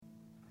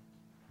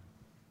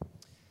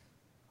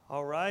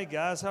All right,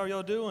 guys, how are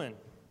y'all doing?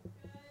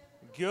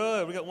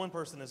 Good. We got one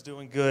person that's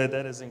doing good.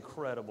 That is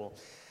incredible.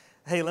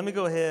 Hey, let me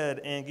go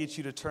ahead and get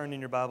you to turn in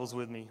your Bibles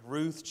with me.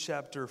 Ruth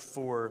chapter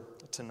 4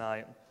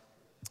 tonight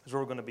is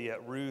where we're going to be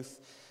at.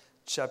 Ruth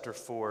chapter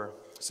 4.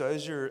 So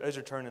as you're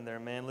turning there,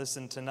 man,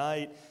 listen,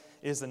 tonight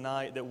is the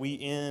night that we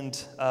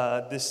end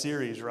this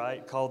series,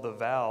 right, called The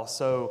Vow.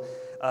 So,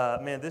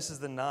 man, this is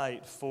the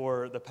night.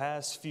 For the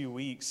past few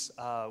weeks,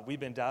 we've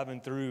been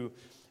diving through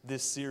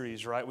this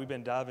series, right? We've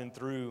been diving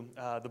through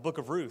the book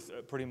of Ruth,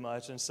 pretty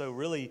much. And so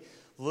really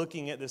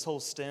looking at this whole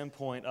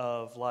standpoint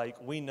of,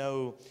 like, we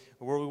know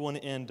where we want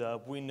to end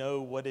up. We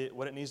know what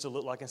it needs to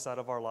look like inside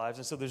of our lives.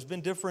 And so there's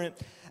been different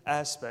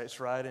aspects,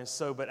 right? And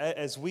so, but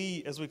as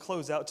we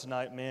close out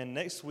tonight, man,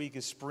 next week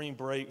is spring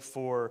break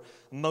for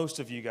most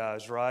of you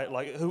guys, right?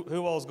 Like,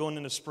 who all's going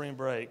into spring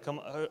break? Come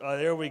on,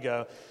 there we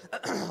go.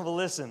 Well,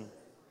 listen,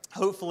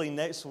 hopefully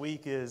next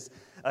week is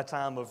a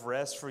time of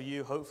rest for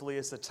you. Hopefully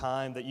it's a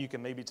time that you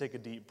can maybe take a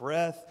deep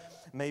breath.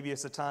 Maybe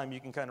it's a time you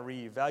can kind of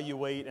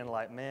reevaluate and,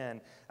 like, man,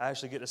 I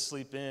actually get to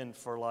sleep in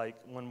for like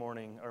one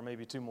morning or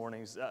maybe two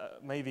mornings.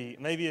 Maybe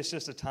it's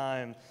just a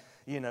time,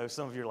 you know,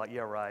 some of you are like,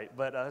 yeah, right.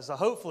 But so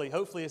hopefully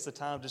it's a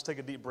time to just take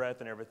a deep breath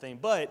and everything.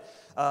 But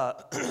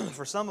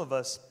for some of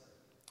us,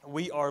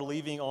 we are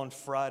leaving on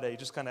Friday.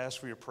 Just kind of ask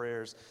for your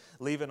prayers.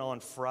 Leaving on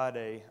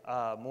Friday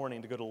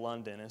morning to go to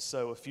London. And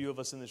so a few of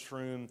us in this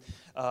room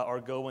are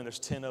going. There's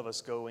 10 of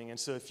us going. And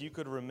so if you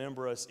could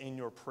remember us in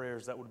your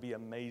prayers, that would be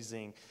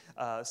amazing.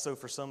 So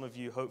for some of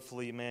you,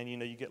 hopefully, man, you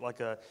know, you get like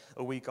a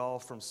week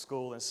off from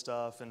school and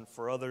stuff. And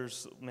for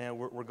others, man,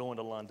 we're going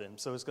to London.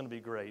 So it's going to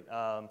be great.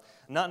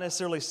 Not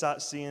necessarily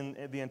sightseeing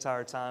the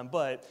entire time,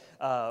 but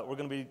we're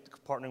going to be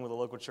partnering with a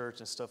local church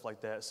and stuff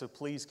like that. So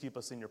please keep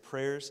us in your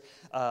prayers.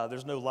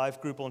 There's no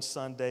life group on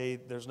Sunday.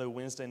 There's no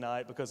Wednesday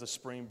night because of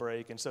spring break.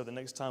 And so the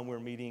next time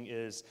we're meeting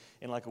is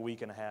in like a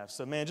week and a half.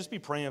 So, man, just be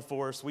praying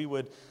for us. We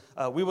would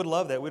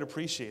love that. We'd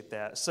appreciate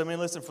that. So, man,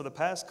 listen, for the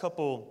past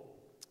couple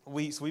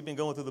weeks, we've been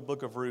going through the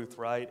book of Ruth,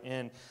 right,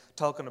 and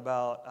talking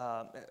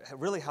about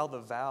really how the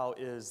vow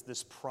is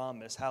this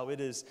promise, how it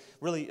is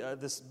really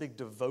this big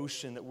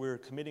devotion that we're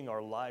committing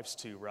our lives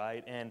to,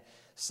 right, and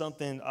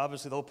something,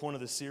 obviously, the whole point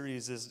of the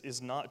series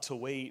is not to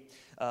wait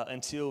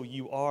until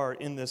you are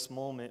in this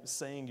moment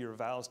saying your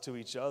vows to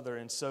each other.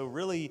 And so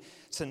really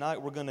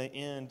tonight we're going to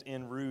end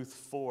in Ruth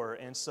 4.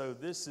 And so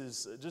this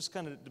is just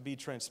kind of to be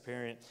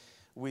transparent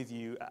with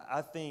you.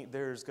 I think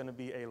there's going to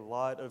be a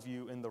lot of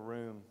you in the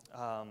room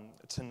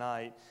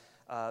tonight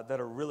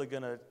that are really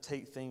going to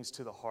take things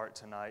to the heart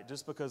tonight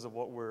just because of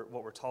what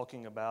we're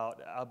talking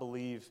about. I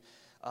believe,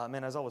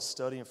 man, as I was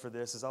studying for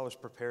this, as I was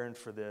preparing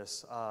for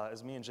this,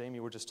 as me and Jamie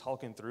were just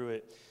talking through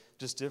it,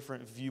 just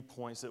different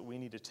viewpoints that we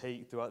need to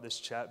take throughout this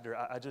chapter.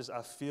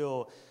 I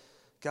feel,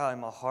 God, in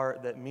my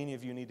heart that many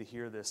of you need to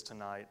hear this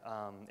tonight.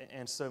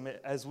 And so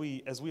as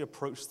we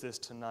approach this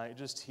tonight,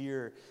 just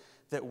hear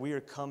that we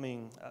are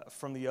coming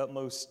from the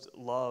utmost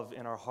love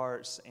in our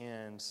hearts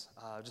and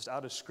just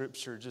out of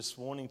Scripture, just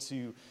wanting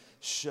to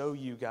show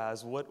you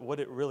guys what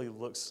it really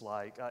looks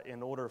like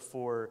in order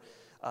for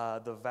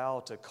the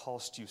vow to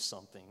cost you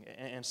something.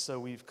 And so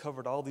we've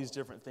covered all these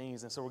different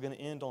things, and so we're going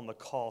to end on the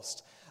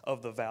cost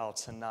of the vow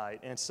tonight.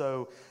 And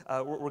so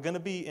we're going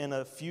to be in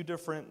a few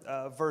different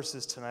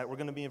verses tonight. We're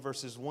going to be in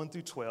verses 1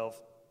 through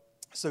 12.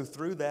 So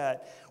through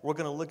that, we're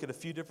going to look at a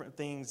few different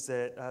things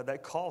that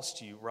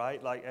cost you,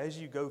 right? Like as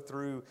you go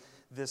through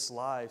this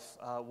life,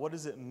 what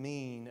does it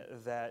mean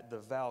that the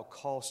vow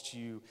cost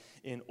you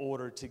in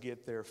order to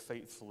get there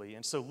faithfully?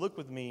 And so look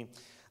with me,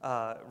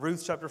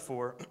 Ruth chapter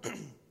 4,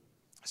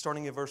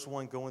 starting at verse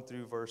 1, going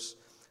through verse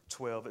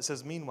 12. It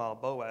says, "Meanwhile,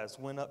 Boaz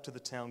went up to the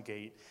town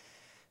gate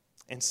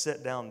and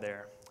sat down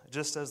there,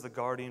 just as the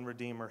guardian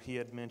redeemer he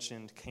had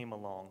mentioned came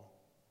along.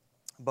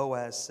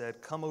 Boaz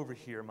said, 'Come over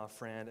here, my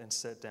friend, and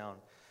sit down.'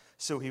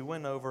 So he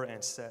went over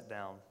and sat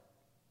down.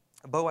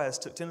 Boaz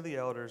took 10 of the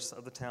elders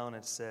of the town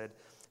and said,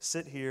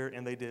 'Sit here,'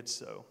 and they did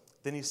so.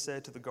 Then he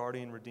said to the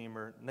guardian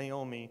redeemer,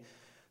 'Naomi,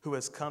 who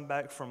has come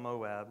back from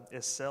Moab,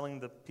 is selling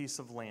the piece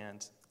of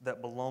land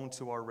that belonged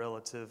to our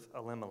relative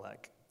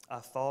Elimelech. I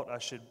thought I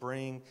should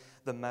bring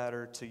the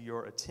matter to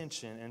your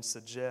attention and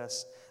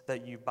suggest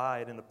that you buy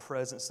it in the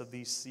presence of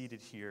these seated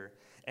here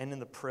and in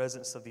the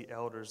presence of the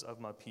elders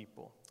of my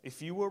people.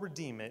 If you will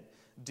redeem it,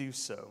 do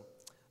so.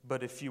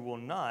 But if you will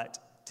not,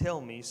 tell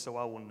me so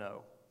I will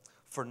know.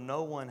 For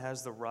no one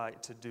has the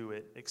right to do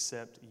it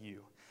except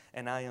you,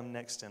 and I am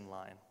next in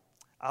line.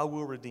 I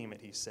will redeem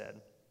it,' he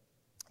said.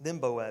 Then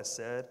Boaz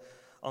said,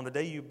 'On the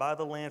day you buy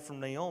the land from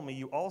Naomi,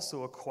 you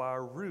also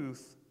acquire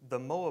Ruth, the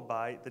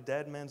Moabite, the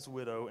dead man's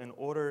widow, in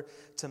order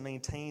to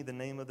maintain the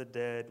name of the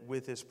dead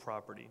with his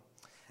property.'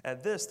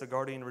 At this, the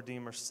guardian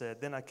redeemer said,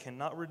 'Then I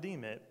cannot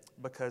redeem it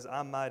because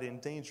I might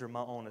endanger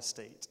my own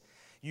estate.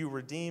 You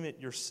redeem it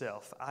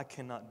yourself. I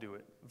cannot do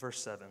it.'"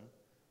 Verse 7.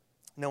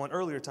 "Now in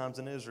earlier times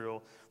in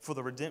Israel, for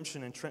the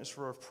redemption and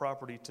transfer of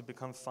property to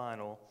become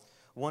final,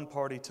 one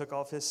party took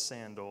off his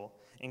sandal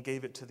and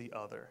gave it to the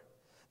other.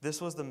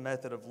 This was the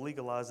method of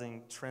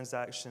legalizing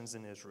transactions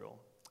in Israel.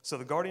 So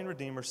the guardian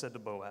redeemer said to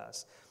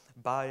Boaz,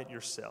 "Buy it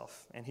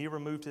yourself." And he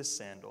removed his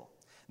sandal.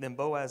 Then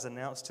Boaz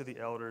announced to the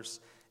elders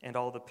and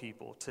all the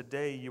people,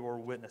 "Today you are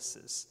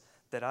witnesses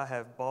that I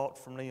have bought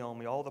from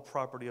Naomi all the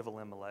property of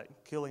Elimelech,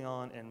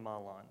 Chilion, and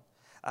Mahlon.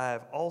 I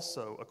have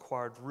also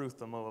acquired Ruth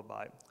the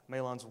Moabite,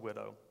 Mahlon's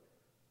widow,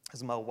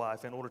 as my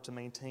wife, in order to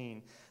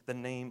maintain the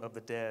name of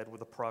the dead with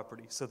the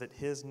property, so that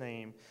his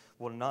name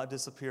will not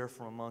disappear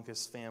from among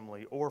his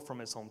family or from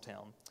his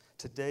hometown.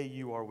 Today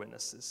you are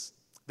witnesses."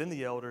 Then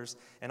the elders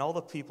and all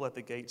the people at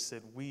the gate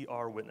said, "We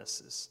are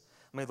witnesses.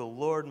 May the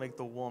Lord make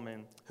the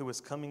woman who is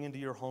coming into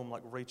your home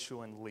like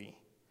Rachel and Leah,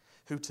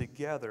 who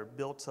together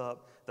built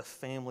up the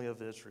family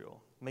of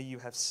Israel. May you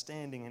have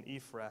standing in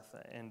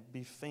Ephrathah and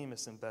be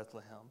famous in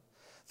Bethlehem.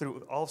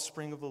 Through the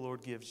offspring of the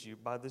Lord gives you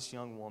by this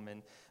young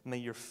woman, may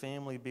your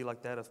family be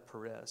like that of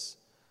Perez,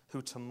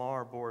 who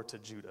Tamar bore to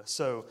Judah."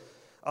 So,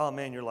 oh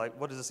man, you're like,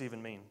 what does this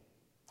even mean?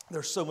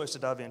 There's so much to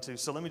dive into.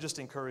 So let me just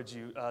encourage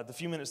you, the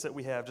few minutes that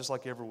we have, just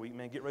like every week,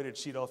 man, get ready to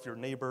cheat off your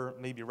neighbor,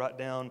 maybe write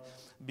down,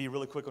 be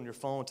really quick on your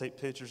phone, take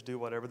pictures, do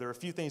whatever. There are a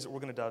few things that we're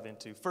going to dive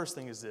into. First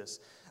thing is this.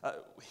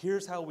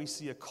 Here's how we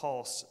see a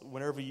cost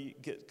whenever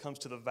comes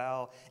to the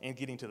vow and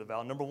getting to the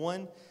vow. Number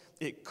one,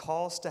 it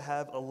costs to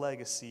have a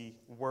legacy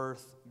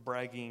worth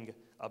bragging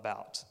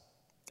about.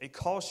 It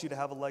costs you to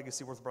have a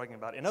legacy worth bragging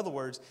about. In other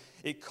words,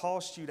 it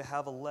costs you to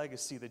have a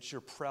legacy that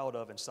you're proud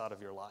of inside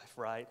of your life,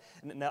 right?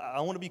 Now,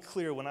 I want to be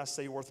clear when I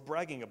say worth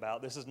bragging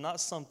about. This is not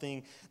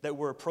something that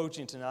we're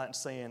approaching tonight and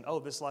saying, oh,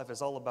 this life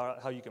is all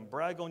about how you can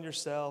brag on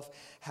yourself,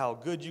 how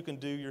good you can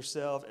do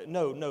yourself.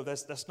 No,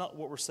 that's not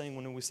what we're saying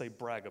when we say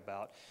brag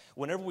about.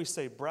 Whenever we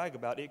say brag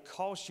about, it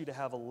costs you to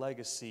have a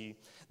legacy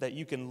that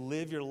you can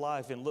live your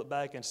life and look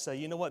back and say,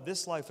 you know what,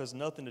 this life has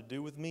nothing to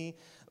do with me.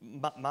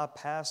 My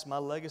past, my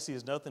legacy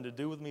has nothing to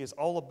do with me. It's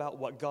all about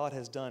what God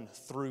has done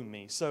through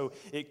me. So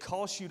it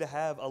costs you to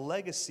have a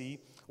legacy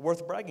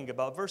worth bragging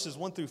about. Verses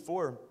 1 through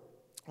 4,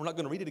 we're not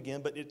going to read it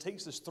again, but it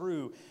takes us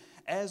through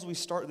as we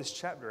start this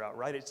chapter out,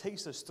 right? It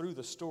takes us through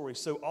the story.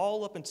 So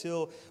all up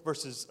until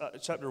verses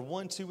chapter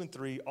 1, 2, and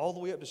 3, all the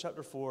way up to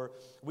chapter 4,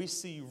 we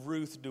see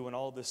Ruth doing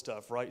all this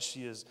stuff, right?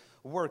 She is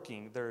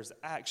working. There's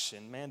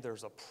action, man.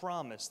 There's a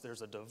promise.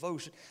 There's a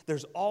devotion.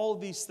 There's all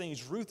these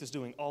things. Ruth is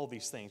doing all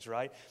these things,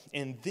 right?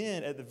 And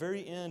then at the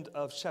very end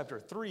of chapter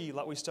 3,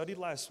 like we studied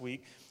last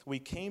week, we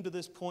came to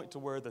this point to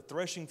where the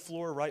threshing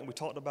floor, right? And we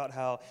talked about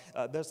how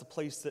that's the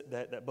place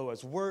that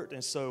Boaz worked.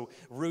 And so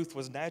Ruth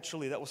was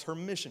naturally, that was her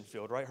mission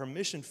field, right? Her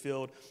mission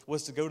field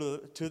was to go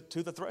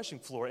to the threshing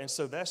floor. And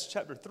so that's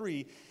chapter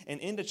 3.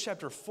 And into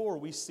chapter 4,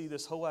 we see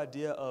this whole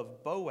idea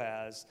of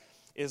Boaz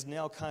is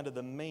now kind of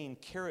the main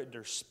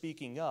character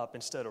speaking up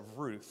instead of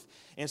Ruth.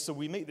 And so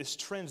we make this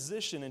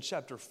transition in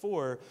chapter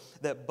 4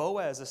 that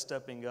Boaz is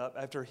stepping up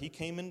after he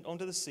came in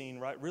onto the scene,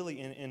 right? Really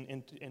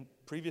in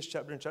previous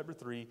chapter, in chapter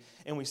 3.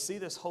 And we see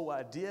this whole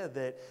idea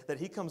that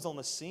he comes on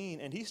the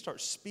scene and he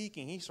starts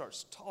speaking, he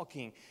starts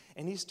talking,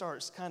 and he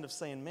starts kind of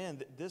saying,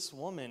 man, this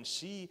woman,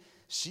 she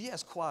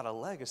has quite a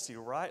legacy,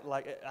 right?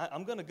 Like,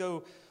 I'm going to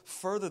go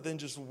further than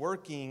just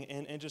working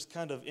and just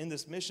kind of in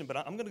this mission, but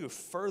I'm going to go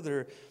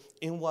further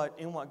in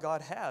what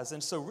God has.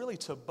 And so really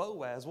to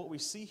Boaz, what we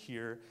see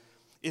here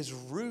is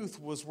Ruth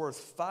was worth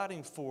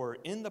fighting for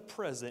in the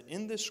present,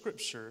 in this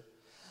scripture,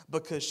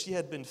 because she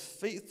had been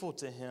faithful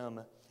to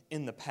him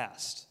in the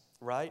past,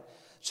 right?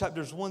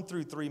 Chapters 1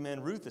 through 3, man,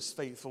 Ruth is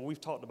faithful. We've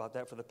talked about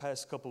that for the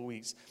past couple of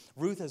weeks.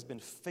 Ruth has been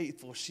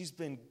faithful. She's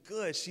been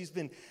good.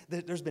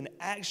 There's been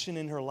action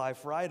in her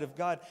life, right? Of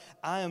God,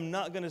 I am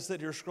not going to sit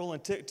here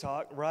scrolling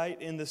TikTok,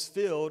 right, in this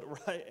field,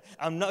 right?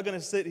 I'm not going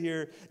to sit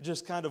here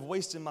just kind of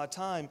wasting my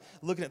time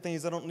looking at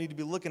things I don't need to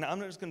be looking at. I'm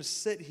not just going to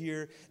sit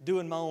here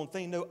doing my own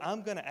thing. No,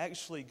 I'm going to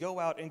actually go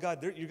out, and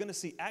God, you're going to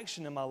see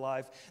action in my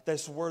life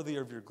that's worthy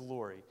of your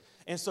glory.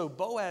 And so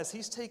Boaz,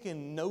 he's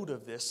taken note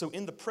of this. So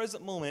in the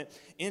present moment,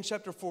 in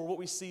chapter 4, what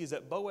we see is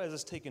that Boaz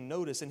is taking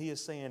notice, and he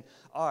is saying,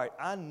 all right,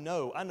 I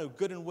know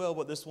good and well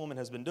what this woman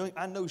has been doing.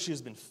 I know she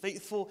has been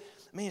faithful.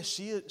 Man,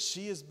 she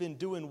has been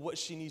doing what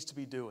she needs to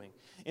be doing.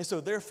 And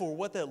so therefore,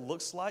 what that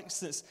looks like,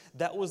 since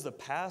that was the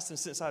past, and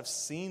since I've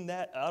seen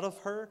that out of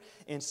her,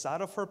 inside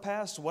of her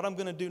past, what I'm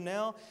going to do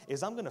now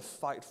is I'm going to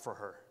fight for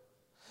her.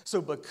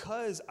 So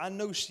because I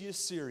know she is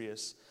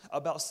serious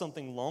about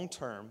something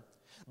long-term,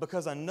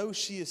 because I know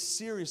she is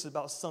serious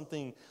about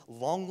something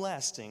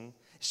long-lasting.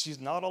 She's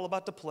not all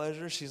about the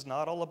pleasure. She's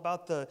not all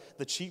about the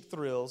cheap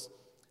thrills.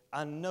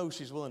 I know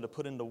she's willing to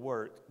put into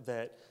work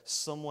that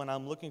someone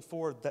I'm looking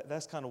for,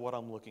 that's kind of what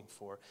I'm looking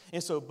for.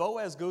 And so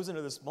Boaz goes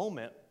into this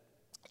moment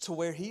to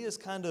where he is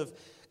kind of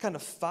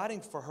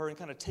fighting for her and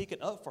kind of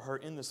taking up for her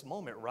in this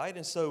moment, right?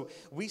 And so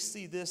we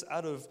see this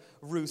out of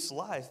Ruth's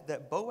life,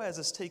 that Boaz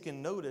has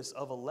taken notice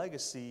of a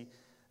legacy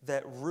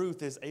that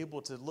Ruth is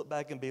able to look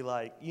back and be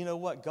like, you know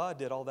what, God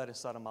did all that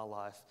inside of my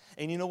life.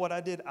 And you know what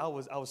I did? I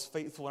was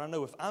faithful. And I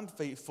know if I'm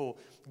faithful,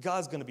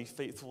 God's going to be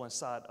faithful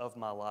inside of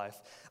my life.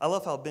 I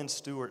love how Ben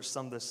Stewart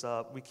summed this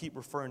up. We keep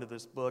referring to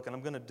this book, and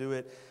I'm going to do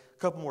it a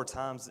couple more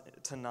times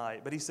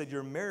tonight. But he said,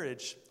 your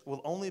marriage will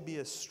only be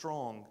as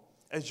strong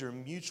as your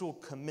mutual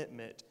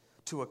commitment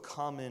to a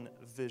common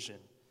vision.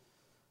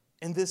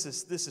 And this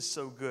is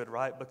so good,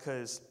 right?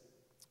 Because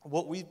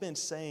what we've been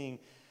saying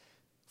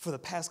for the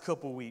past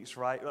couple weeks,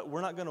 right? We're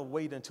not going to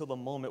wait until the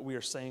moment we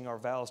are saying our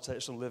vows to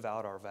actually live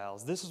out our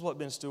vows. This is what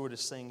Ben Stewart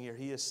is saying here.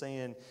 He is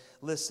saying,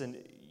 listen,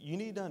 you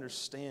need to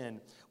understand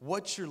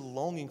what you're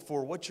longing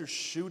for, what you're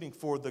shooting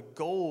for, the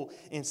goal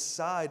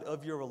inside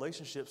of your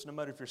relationships, no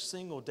matter if you're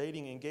single,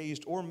 dating,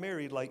 engaged, or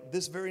married, like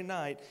this very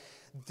night.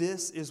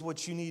 This is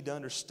what you need to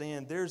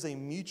understand. There's a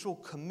mutual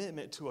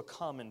commitment to a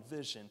common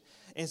vision.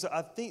 And so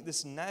I think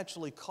this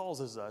naturally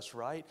causes us,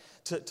 right,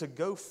 to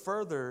go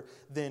further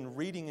than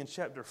reading in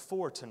chapter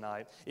 4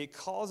 tonight. It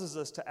causes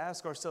us to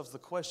ask ourselves the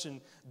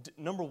question,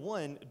 number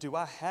one, do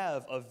I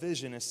have a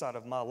vision inside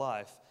of my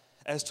life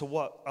as to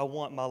what I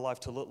want my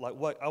life to look like,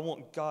 what I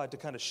want God to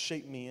kind of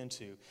shape me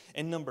into?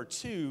 And number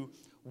two,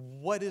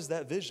 what is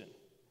that vision?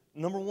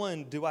 Number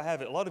one, do I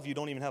have it? A lot of you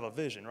don't even have a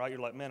vision, right? You're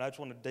like, man, I just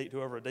want to date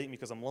whoever will date me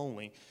because I'm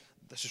lonely.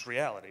 That's just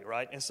reality,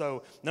 right? And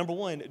so, number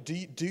one,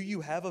 do you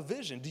have a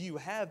vision? Do you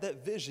have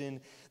that vision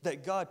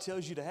that God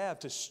tells you to have,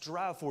 to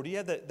strive for? Do you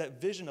have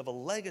that vision of a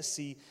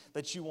legacy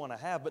that you want to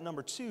have? But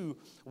number two,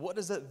 what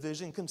does that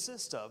vision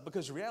consist of?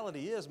 Because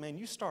reality is, man,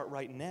 you start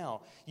right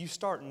now. You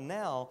start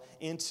now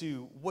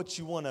into what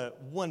you want to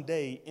one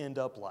day end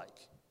up like.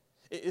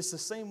 It's the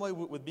same way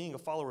with being a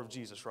follower of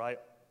Jesus, right?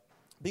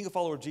 Being a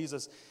follower of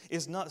Jesus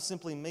is not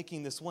simply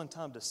making this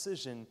one-time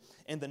decision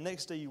and the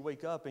next day you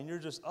wake up and you're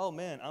just, oh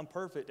man, I'm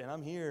perfect and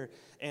I'm here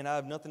and I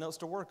have nothing else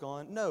to work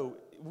on. No,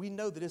 we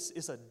know that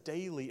it's a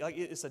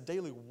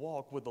daily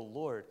walk with the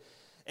Lord.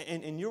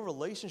 And your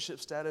relationship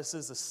status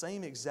is the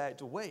same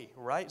exact way,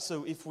 right?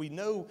 So if we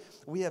know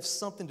we have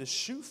something to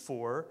shoot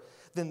for,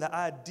 then the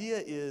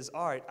idea is,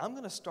 all right, I'm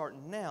going to start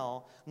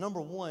now,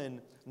 number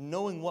one,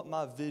 knowing what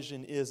my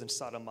vision is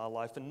inside of my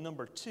life. And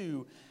number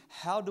two,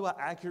 how do I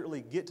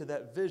accurately get to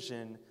that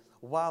vision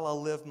while I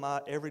live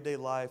my everyday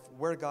life,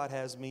 where God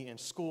has me in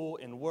school,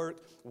 in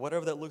work,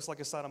 whatever that looks like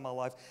inside of my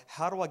life?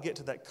 How do I get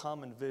to that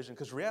common vision?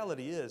 Because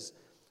reality is,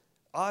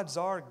 odds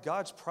are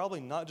God's probably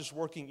not just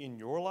working in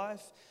your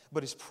life,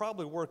 but He's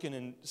probably working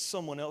in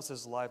someone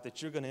else's life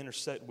that you're going to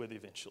intersect with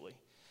eventually.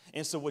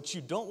 And so what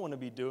you don't want to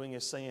be doing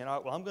is saying, all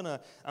right, well,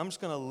 I'm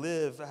just going to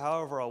live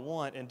however I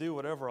want and do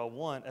whatever I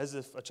want, as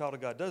if a child of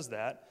God does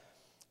that.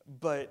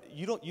 But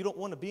you don't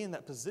want to be in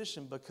that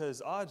position, because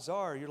odds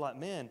are you're like,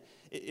 man,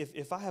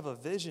 if I have a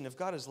vision, if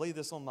God has laid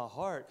this on my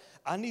heart,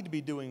 I need to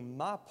be doing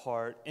my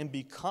part and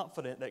be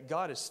confident that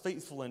God is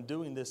faithful in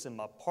doing this in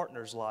my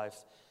partner's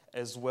life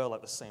as well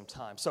at the same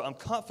time. So I'm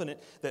confident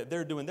that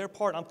they're doing their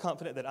part. I'm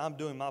confident that I'm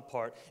doing my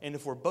part. And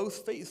if we're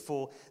both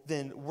faithful,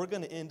 then we're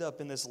going to end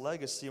up in this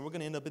legacy, and we're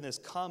going to end up in this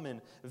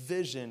common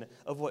vision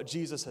of what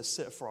Jesus has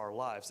set for our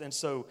lives. And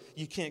so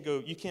you can't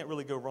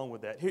really go wrong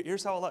with that.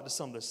 Here's how I like to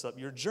sum this up.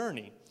 Your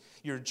journey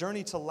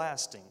to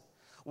lasting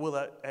will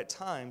at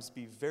times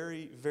be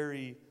very,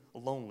 very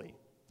lonely.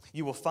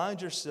 You will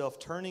find yourself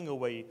turning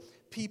away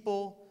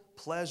people,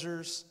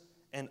 pleasures,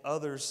 and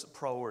others'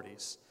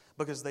 priorities,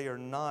 because they are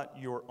not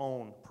your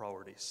own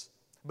priorities.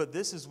 But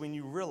this is when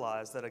you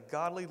realize that a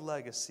godly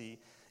legacy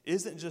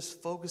isn't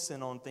just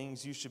focusing on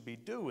things you should be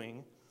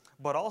doing,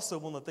 but also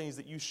on the things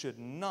that you should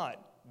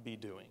not be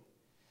doing.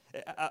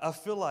 I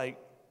feel like,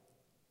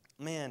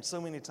 man, so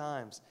many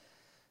times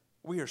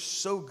we are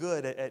so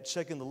good at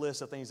checking the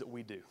list of things that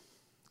we do.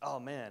 Oh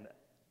man,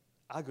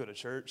 I go to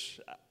church.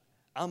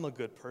 I'm a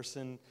good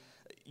person.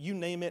 You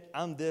name it,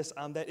 I'm this,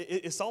 I'm that.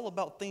 It's all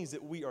about things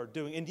that we are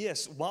doing. And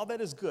yes, while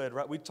that is good,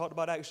 right? We talked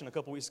about action a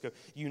couple weeks ago.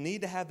 You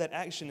need to have that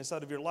action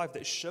inside of your life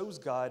that shows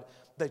God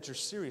that you're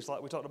serious,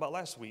 like we talked about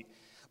last week.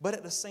 But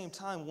at the same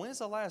time, when's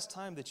the last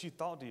time that you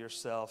thought to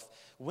yourself,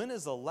 when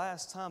is the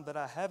last time that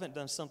I haven't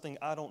done something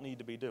I don't need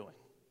to be doing,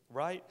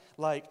 right?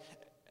 Like,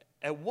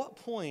 at what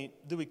point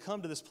do we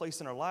come to this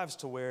place in our lives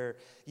to where,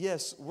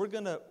 yes, we're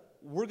going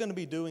to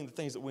be doing the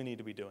things that we need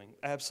to be doing?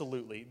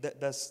 Absolutely.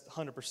 That's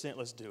 100%.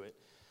 Let's do it.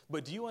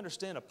 But do you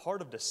understand a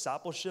part of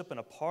discipleship and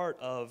a part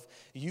of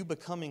you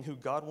becoming who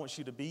God wants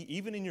you to be,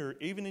 even in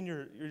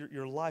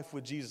your life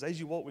with Jesus, as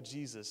you walk with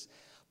Jesus?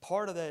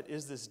 Part of that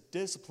is this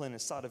discipline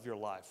inside of your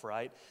life,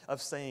 right?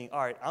 Of saying,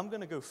 all right, I'm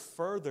going to go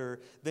further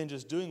than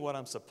just doing what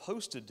I'm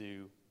supposed to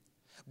do,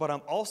 but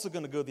I'm also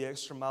going to go the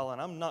extra mile, and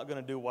I'm not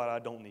going to do what I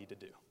don't need to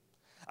do.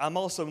 I'm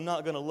also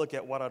not going to look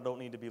at what I don't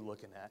need to be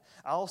looking at.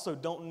 I'm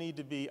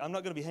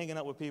not going to be hanging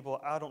out with people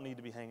I don't need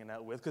to be hanging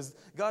out with, because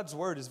God's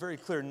word is very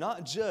clear,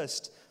 not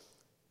just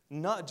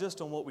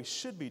on what we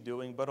should be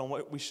doing, but on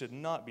what we should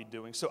not be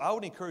doing. So I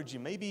would encourage you,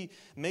 maybe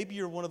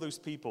you're one of those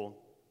people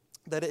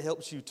that it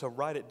helps you to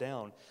write it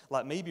down.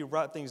 Like maybe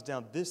write things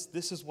down. This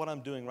is what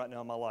I'm doing right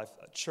now in my life.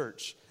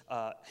 Church,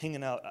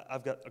 hanging out.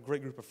 I've got a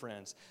great group of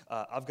friends.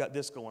 I've got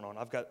this going on.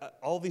 I've got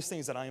all these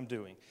things that I am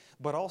doing.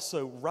 But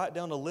also write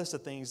down a list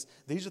of things.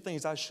 These are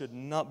things I should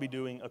not be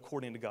doing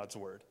according to God's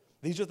word.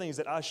 These are things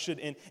that I should,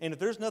 and if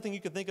there's nothing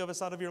you can think of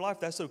inside of your life,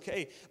 that's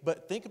okay.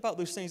 But think about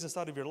those things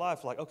inside of your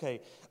life, like,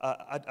 okay,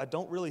 I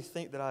don't really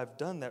think that I've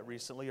done that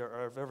recently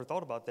or I've ever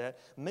thought about that.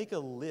 Make a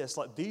list.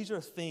 Like, these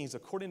are things,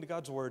 according to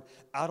God's word,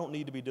 I don't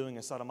need to be doing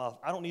inside of my life.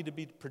 I don't need to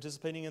be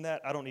participating in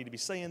that. I don't need to be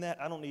saying that.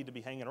 I don't need to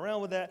be hanging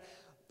around with that.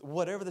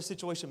 Whatever the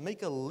situation,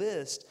 make a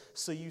list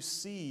so you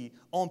see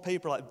on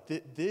paper, like,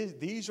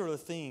 these are the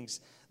things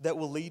that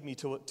will lead me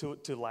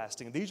to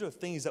lasting. These are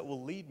things that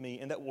will lead me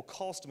and that will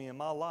cost me in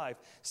my life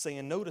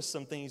saying no to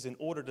some things in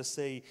order to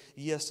say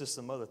yes to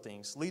some other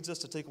things. Leads us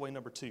to takeaway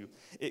number 2.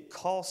 It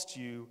costs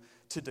you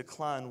to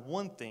decline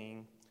one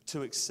thing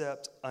to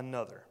accept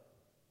another.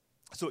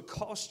 So it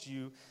costs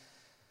you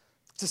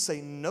to say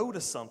no to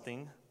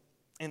something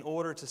in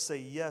order to say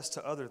yes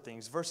to other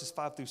things. Verses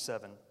 5 through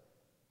 7.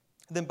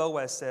 Then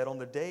Boaz said, on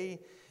the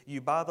day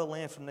you buy the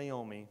land from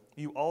Naomi,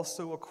 you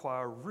also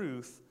acquire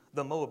Ruth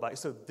the Moabite.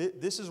 So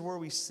this is where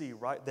we see,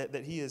 right,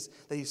 that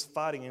he's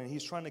fighting and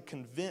he's trying to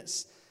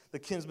convince the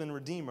kinsman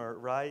redeemer,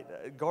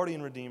 right,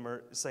 guardian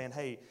redeemer, saying,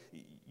 hey,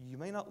 you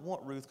may not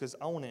want Ruth because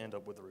I want to end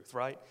up with Ruth,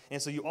 right? And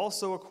so you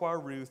also acquire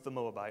Ruth the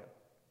Moabite,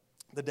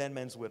 the dead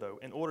man's widow,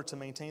 in order to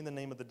maintain the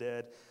name of the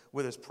dead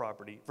with his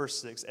property. Verse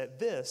 6, at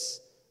this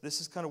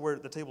is kind of where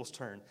the tables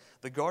turn.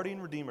 The guardian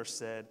redeemer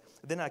said,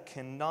 then I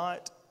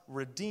cannot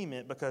redeem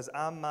it because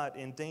I might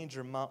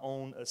endanger my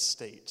own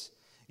estate.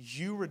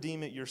 You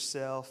redeem it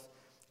yourself.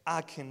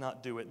 I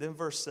cannot do it. Then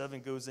verse 7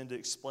 goes into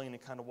explaining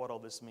kind of what all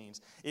this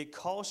means. It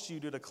costs you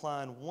to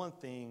decline one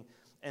thing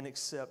and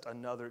accept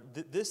another.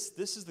 This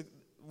is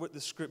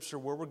the scripture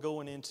where we're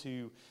going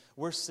into.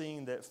 We're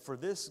seeing that for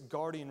this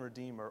guardian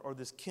redeemer or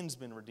this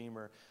kinsman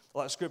redeemer,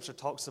 like scripture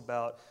talks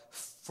about,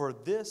 for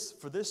this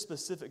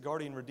specific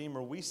guardian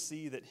redeemer, we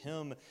see that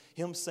him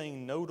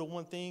saying no to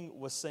one thing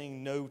was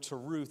saying no to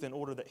Ruth in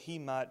order that he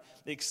might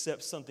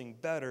accept something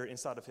better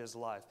inside of his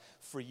life.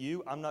 For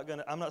you, I'm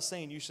not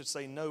saying you should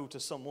say no to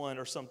someone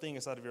or something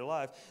inside of your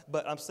life,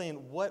 but I'm saying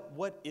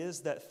what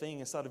is that thing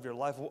inside of your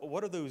life?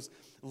 What are those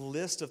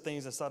list of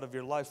things inside of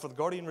your life? For the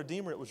guardian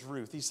redeemer, it was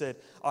Ruth. He said,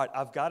 all right,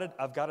 I've got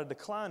to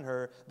decline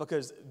her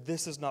because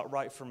this is not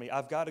right for me.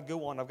 I've got to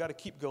go on. I've got to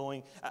keep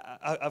going.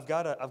 I've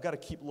got to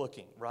keep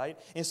looking, right?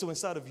 And so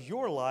inside of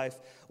your life,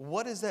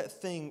 what is that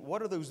thing?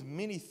 What are those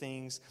many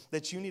things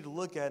that you need to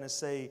look at and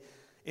say,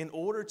 in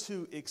order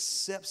to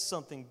accept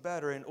something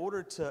better, in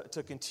order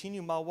to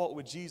continue my walk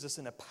with Jesus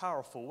in a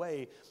powerful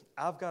way,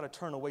 I've got to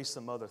turn away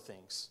some other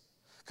things.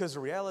 Because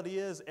the reality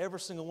is, every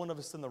single one of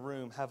us in the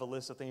room have a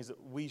list of things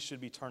that we should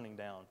be turning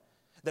down.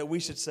 That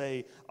we should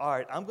say, all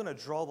right, I'm going to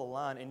draw the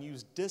line and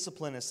use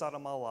discipline inside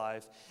of my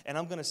life, and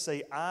I'm going to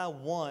say, I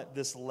want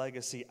this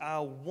legacy. I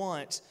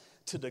want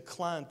to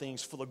decline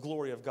things for the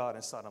glory of God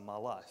inside of my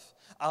life.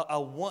 I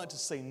want to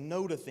say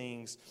no to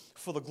things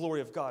for the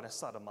glory of God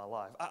inside of my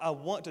life. I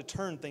want to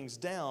turn things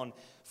down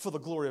for the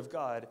glory of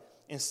God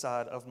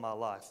inside of my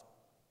life.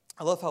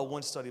 I love how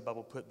one study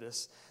Bible put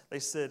this. They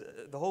said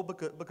the whole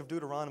book of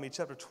Deuteronomy,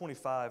 chapter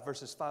 25,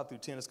 verses 5 through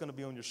 10, it's going to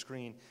be on your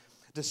screen,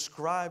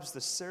 describes the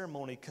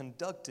ceremony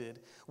conducted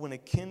when a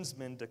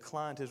kinsman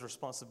declined his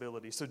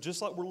responsibility. So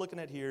just like we're looking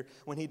at here,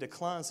 when he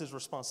declines his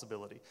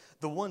responsibility,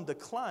 the one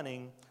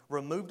declining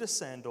removed a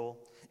sandal,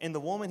 and the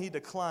woman he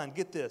declined,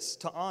 get this,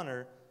 to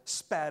honor,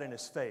 spat in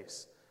his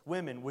face.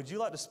 Women, would you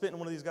like to spit in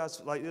one of these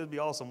guys? Like, it would be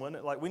awesome, wouldn't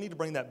it? Like, we need to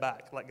bring that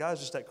back. Like, guys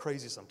just act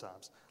crazy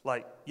sometimes.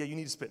 Like, yeah, you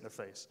need to spit in their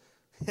face.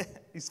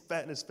 He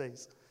spat in his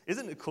face.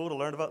 Isn't it cool to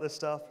learn about this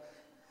stuff?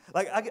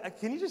 Like,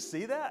 can you just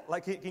see that?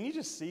 Like, can you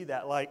just see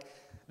that? Like,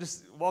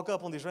 just walk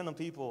up on these random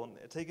people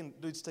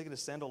and dude's taking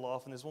his sandal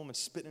off and this woman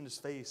spitting in his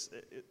face.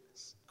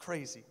 It's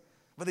crazy.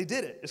 But they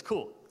did it. It's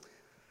cool.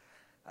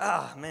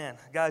 Ah, man.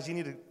 Guys, you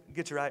need to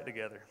get your act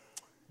together.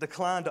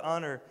 Declined to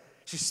honor.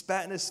 She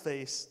spat in his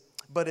face.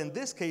 But in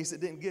this case,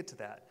 it didn't get to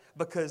that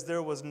because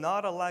there was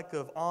not a lack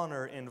of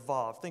honor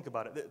involved. Think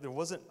about it. There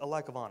wasn't a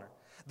lack of honor.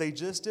 They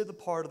just did the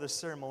part of the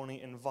ceremony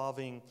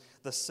involving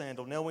the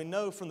sandal. Now, we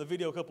know from the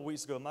video a couple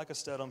weeks ago, Micah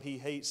Stedham, he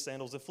hates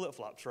sandals and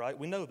flip-flops, right?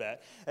 We know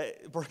that.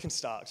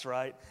 Birkenstocks,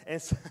 right?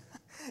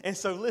 And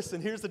so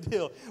listen, here's the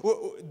deal.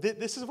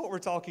 This is what we're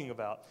talking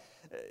about.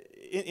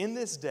 In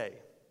this day,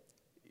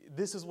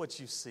 this is what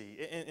you see.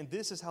 And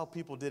this is how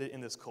people did it in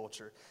this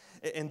culture.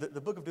 And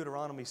the book of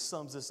Deuteronomy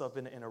sums this up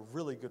in a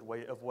really good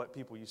way of what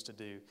people used to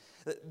do.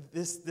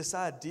 This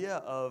idea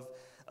of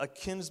a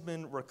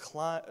kinsman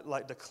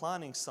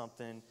declining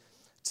something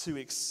to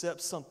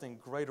accept something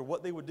greater.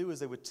 What they would do is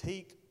they would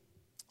take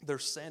their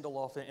sandal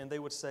off and they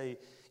would say,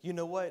 you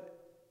know what?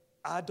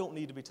 I don't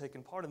need to be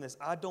taking part in this.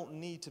 I don't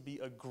need to be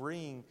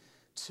agreeing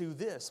to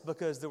this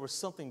because there was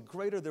something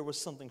greater, there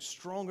was something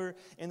stronger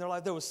in their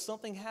life. There was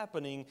something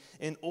happening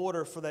in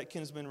order for that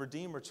kinsman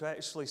redeemer to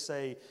actually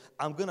say,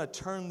 I'm going to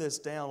turn this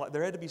down. Like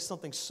there had to be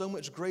something so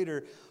much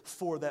greater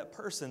for that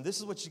person. This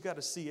is what you got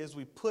to see as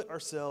we put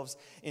ourselves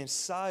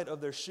inside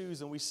of their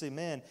shoes and we see,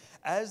 man,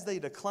 as they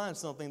decline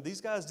something, these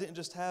guys didn't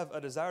just have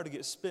a desire to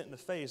get spit in the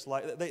face.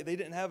 Like they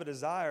didn't have a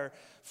desire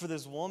for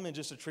this woman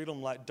just to treat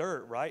them like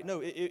dirt, right?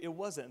 No, it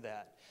wasn't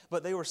that.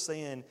 But they were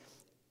saying,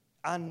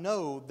 I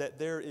know that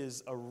there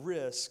is a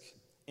risk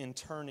in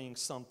turning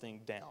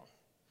something down.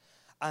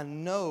 I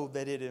know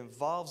that it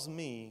involves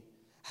me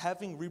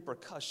having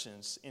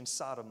repercussions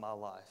inside of my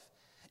life.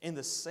 And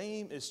the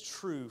same is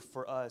true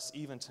for us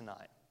even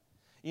tonight.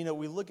 You know,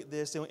 we look at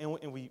this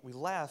and we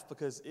laugh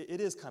because it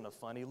is kind of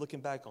funny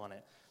looking back on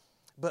it.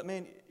 But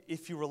man,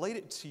 if you relate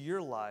it to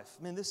your life,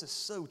 man, this is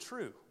so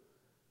true.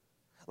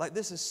 Like,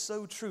 this is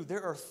so true.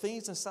 There are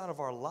things inside of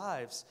our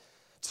lives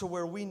to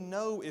where we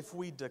know if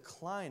we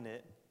decline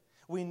it,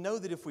 we know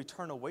that if we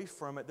turn away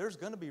from it, there's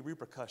going to be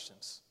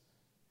repercussions.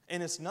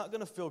 And it's not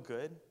going to feel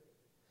good.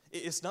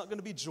 It's not going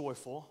to be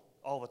joyful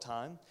all the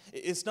time.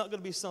 It's not going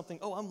to be something,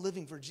 oh, I'm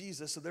living for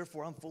Jesus, so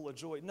therefore I'm full of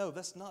joy. No,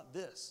 that's not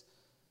this.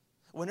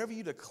 Whenever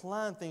you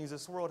decline things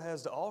this world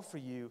has to offer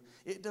you,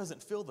 it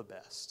doesn't feel the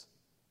best.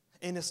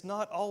 And it's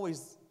not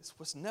always,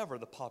 it's never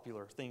the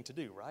popular thing to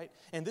do, right?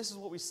 And this is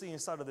what we see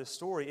inside of this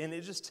story. And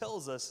it just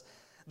tells us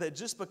that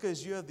just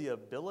because you have the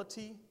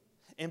ability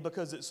and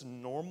because it's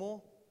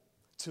normal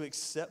to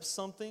accept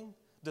something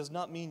does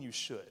not mean you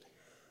should.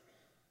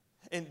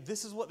 And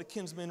this is what the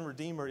kinsman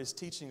redeemer is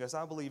teaching us,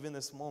 I believe, in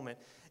this moment,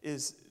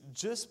 is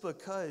just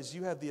because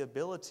you have the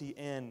ability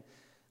and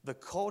the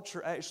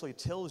culture actually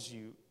tells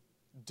you,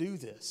 do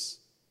this,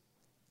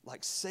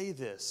 like say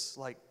this,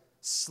 like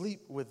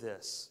sleep with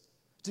this,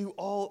 do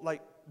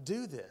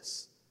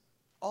this.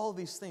 All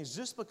these things,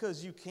 just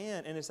because you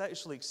can and it's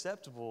actually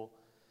acceptable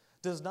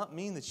does not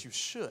mean that you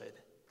should.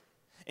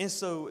 And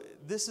so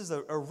this is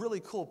a really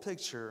cool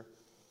picture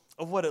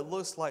of what it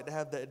looks like to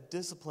have that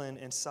discipline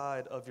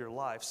inside of your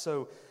life.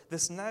 So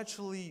this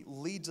naturally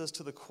leads us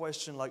to the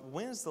question, like,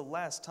 when's the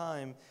last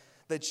time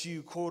that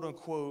you, quote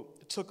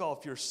unquote, took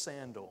off your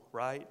sandal,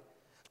 right?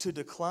 To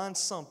decline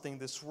something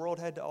this world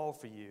had to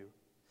offer you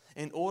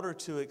in order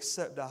to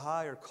accept a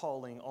higher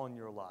calling on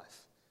your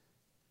life.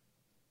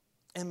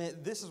 And man,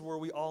 this is where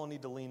we all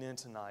need to lean in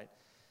tonight.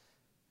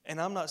 And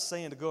I'm not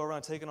saying to go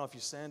around taking off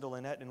your sandal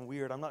and acting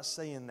weird. I'm not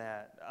saying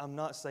that. I'm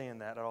not saying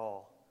that at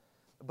all.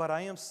 But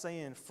I am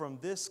saying from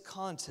this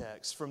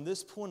context, from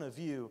this point of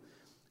view,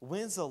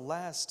 when's the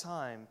last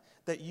time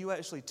that you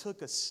actually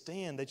took a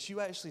stand, that you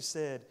actually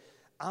said,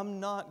 I'm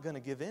not going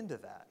to give in to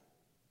that?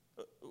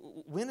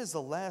 When is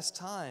the last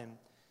time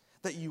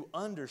that you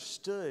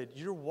understood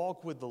your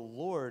walk with the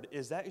Lord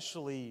is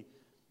actually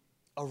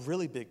a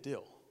really big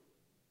deal?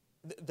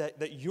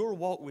 That your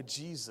walk with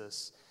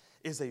Jesus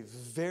is a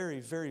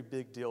very, very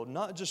big deal,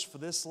 not just for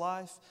this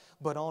life,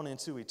 but on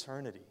into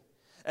eternity.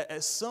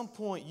 At some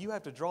point, you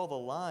have to draw the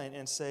line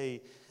and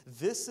say,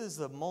 this is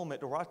the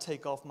moment where I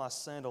take off my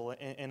sandal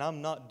and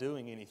I'm not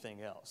doing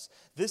anything else.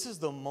 This is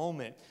the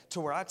moment to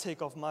where I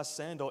take off my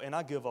sandal and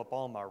I give up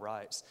all my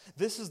rights.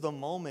 This is the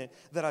moment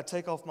that I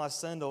take off my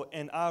sandal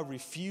and I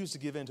refuse to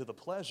give in to the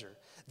pleasure.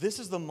 This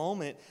is the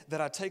moment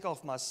that I take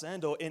off my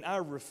sandal and I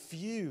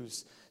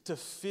refuse to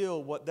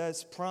feel what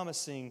that's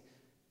promising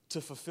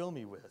to fulfill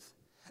me with.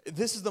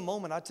 This is the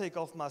moment I take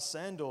off my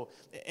sandal,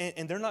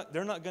 and they're not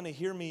going to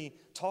hear me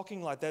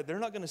talking like that. They're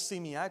not going to see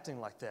me acting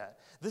like that.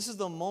 This is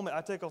the moment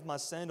I take off my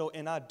sandal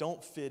and I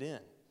don't fit in.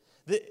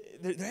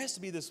 There has to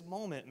be this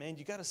moment, man.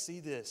 You got to see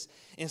this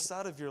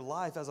inside of your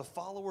life as a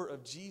follower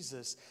of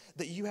Jesus,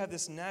 that you have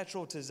this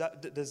natural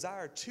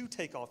desire to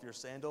take off your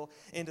sandal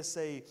and to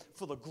say,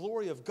 for the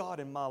glory of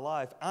God in my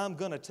life, I'm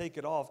going to take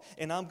it off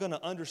and I'm going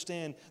to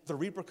understand the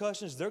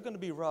repercussions. They're going to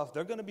be rough.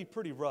 They're going to be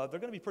pretty rough.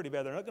 They're going to be pretty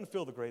bad. They're not going to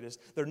feel the greatest.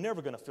 They're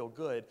never going to feel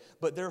good.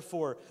 But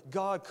therefore,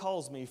 God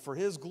calls me for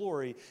His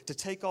glory to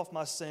take off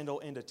my sandal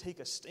and to take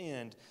a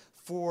stand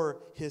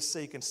for His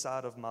sake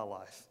inside of my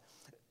life.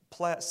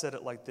 Platt said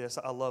it like this.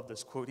 I love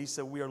this quote. He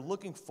said, we are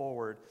looking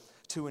forward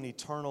to an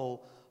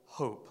eternal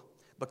hope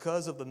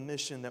because of the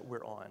mission that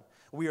we're on.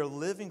 We are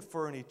living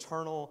for an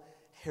eternal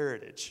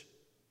heritage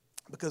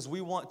because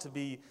we want to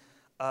be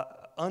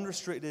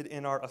unrestricted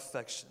in our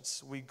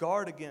affections. We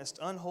guard against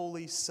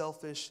unholy,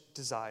 selfish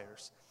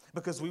desires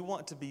because we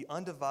want to be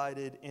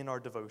undivided in our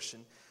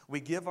devotion. We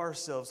give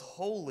ourselves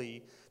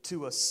wholly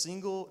to a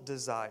single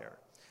desire,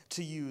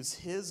 to use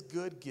His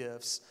good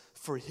gifts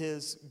for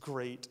His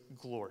great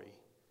glory.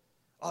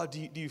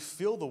 Do you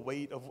feel the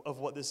weight of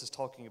what this is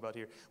talking about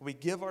here? We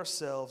give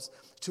ourselves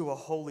to a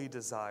holy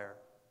desire,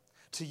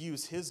 to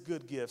use His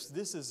good gifts.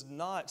 This is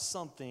not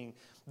something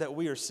that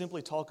we are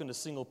simply talking to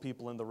single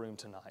people in the room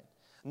tonight.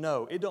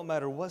 No, it don't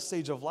matter what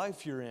stage of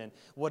life you're in.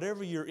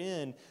 Whatever you're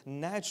in,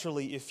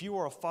 naturally, if you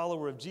are a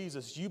follower of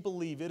Jesus, you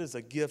believe it is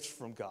a gift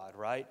from God,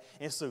 right?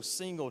 And so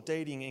single,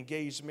 dating,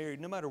 engaged,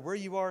 married, no matter where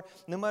you are,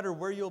 no matter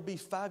where you'll be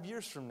 5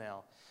 years from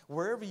now,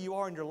 wherever you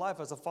are in your life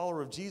as a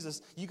follower of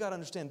Jesus, you got to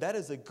understand that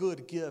is a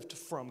good gift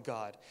from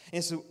God.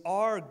 And so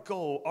our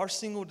goal, our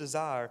single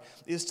desire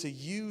is to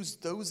use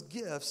those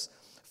gifts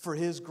for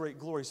His great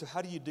glory. So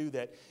how do you do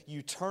that?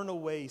 You turn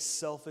away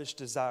selfish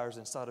desires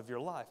inside of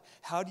your life.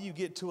 How do you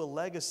get to a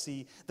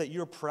legacy that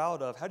you're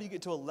proud of? How do you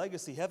get to a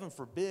legacy, heaven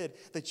forbid,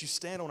 that you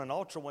stand on an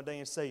altar one day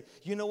and say,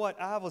 you know what,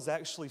 I was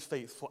actually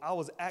faithful. I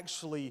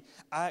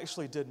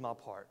actually did my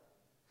part.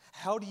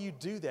 How do you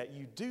do that?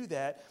 You do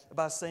that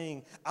by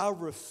saying, I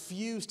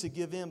refuse to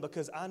give in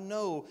because I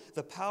know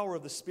the power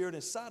of the Spirit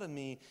inside of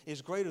me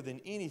is greater than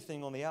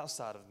anything on the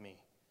outside of me.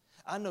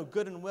 I know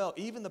good and well,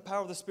 even the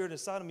power of the Spirit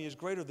inside of me is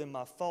greater than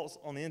my thoughts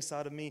on the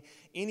inside of me,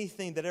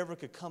 anything that ever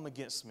could come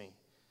against me.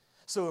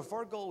 So if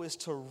our goal is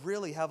to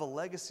really have a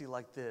legacy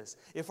like this,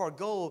 if our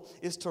goal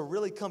is to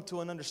really come to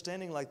an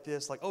understanding like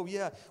this, like, oh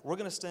yeah, we're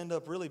going to stand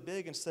up really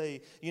big and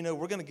say,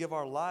 we're going to give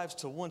our lives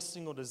to one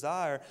single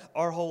desire,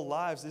 our whole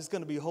lives is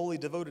going to be wholly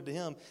devoted to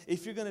Him.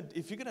 If you're going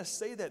to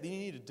say that, then you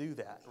need to do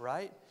that,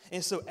 right?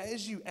 And so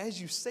as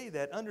you say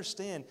that,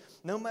 understand,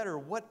 no matter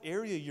what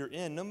area you're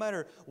in, no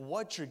matter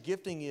what your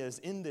gifting is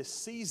in this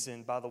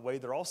season, by the way,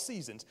 they're all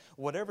seasons,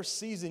 whatever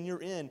season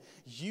you're in,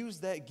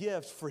 use that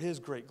gift for His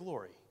great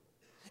glory.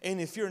 And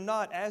if you're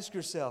not, ask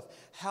yourself,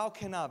 how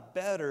can I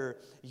better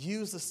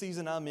use the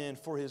season I'm in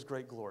for His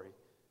great glory?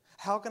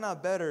 How can I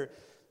better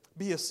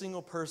be a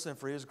single person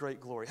for His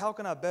great glory? How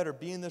can I better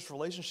be in this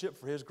relationship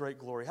for His great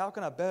glory? How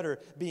can I better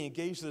be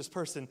engaged with this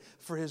person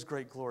for His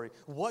great glory?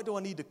 What do I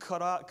need to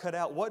cut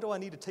out? What do I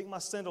need to take my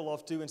sandal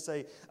off to and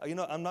say,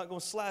 I'm not going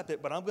to slap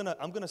it, but I'm going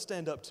to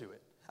stand up to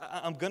it.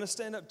 I'm going to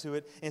stand up to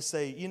it and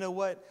say, you know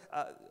what?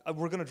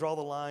 We're going to draw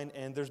the line,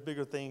 and there's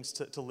bigger things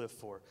to live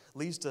for.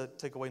 Leads to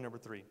takeaway number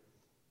 3.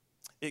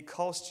 It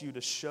costs you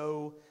to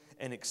show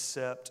and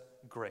accept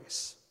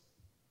grace.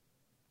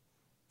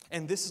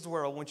 And this is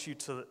where I want you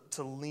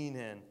to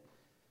lean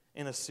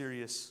in a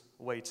serious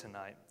way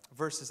tonight.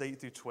 Verses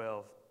 8 through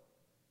 12.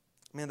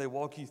 Man, they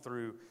walk you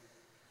through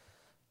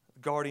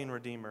guardian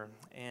redeemer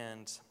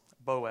and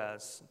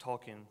Boaz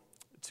talking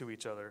to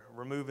each other,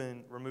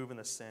 removing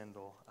the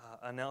sandal,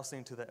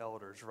 announcing to the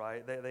elders,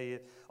 right? They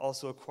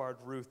also acquired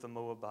Ruth the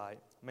Moabite,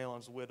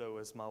 Mahlon's widow,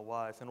 as my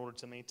wife in order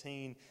to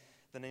maintain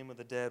the name of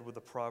the dead with the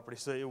property.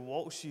 So it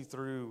walks you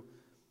through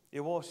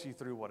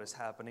what is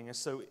happening. And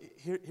so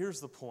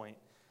here's the point,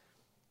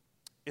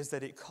 is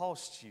that it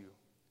costs you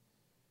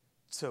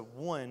to,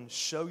 1,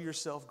 show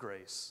yourself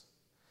grace,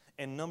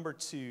 and number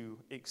 2,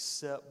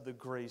 accept the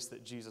grace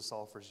that Jesus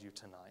offers you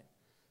tonight.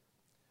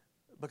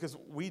 Because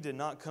we did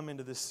not come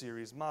into this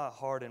series, my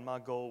heart and my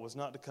goal was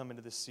not to come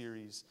into this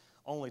series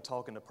only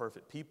talking to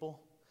perfect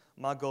people.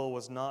 My goal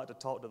was not to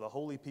talk to the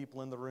holy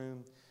people in the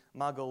room.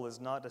 My goal is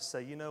not to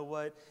say, you know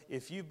what,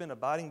 if you've been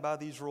abiding by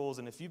these rules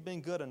and if you've been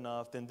good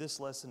enough, then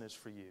this lesson is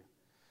for you.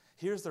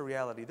 Here's the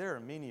reality. There are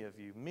many of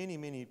you,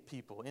 many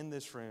people in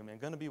this room and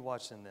going to be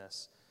watching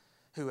this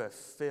who have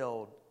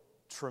failed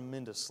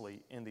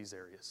tremendously in these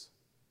areas.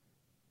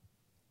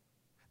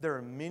 There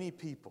are many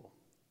people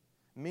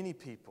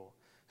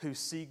who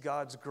see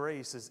God's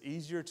grace as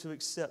easier to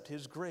accept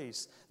His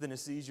grace than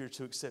it's easier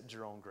to accept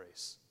your own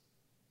grace.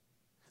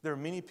 There are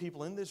many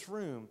people in this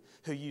room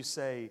who you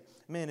say,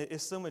 man,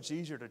 it's so much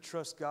easier to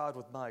trust God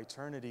with my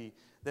eternity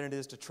than it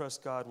is to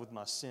trust God with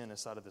my sin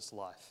inside of this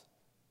life.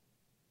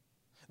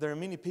 There are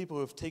many people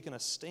who have taken a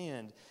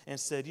stand and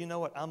said, you know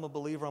what, I'm a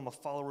believer, I'm a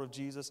follower of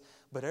Jesus,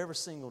 but every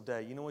single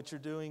day, you know what you're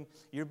doing?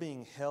 You're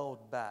being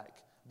held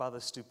back by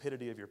the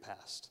stupidity of your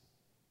past.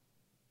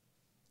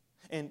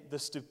 And the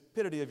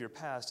stupidity of your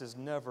past is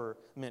never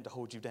meant to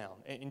hold you down,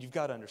 and you've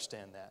got to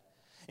understand that.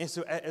 And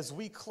so as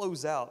we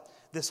close out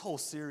this whole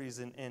series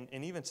and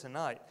even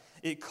tonight,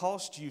 it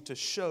costs you to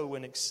show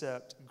and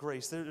accept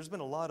grace. There's been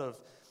a lot of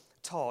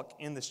talk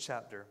in this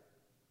chapter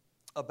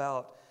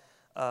about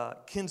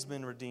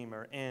kinsman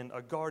redeemer and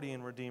a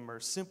guardian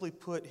redeemer. Simply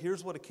put,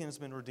 here's what a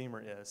kinsman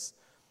redeemer is.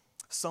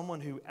 Someone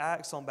who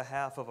acts on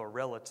behalf of a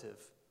relative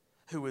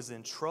who is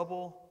in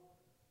trouble,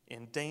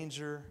 in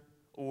danger,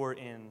 or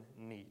in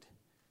need.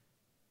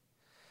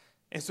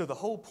 And so the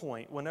whole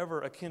point,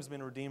 whenever a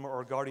kinsman redeemer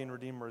or a guardian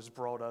redeemer is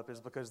brought up,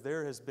 is because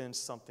there has been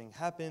something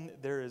happen.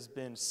 There has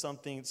been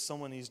something,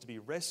 someone needs to be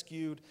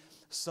rescued.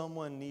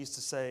 Someone needs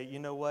to say, you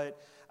know what,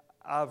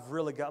 I've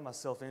really got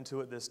myself into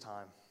it this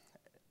time.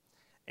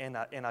 And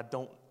I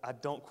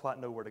don't quite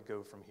know where to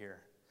go from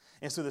here.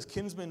 And so this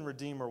kinsman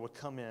redeemer would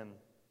come in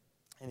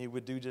and he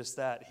would do just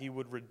that. He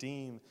would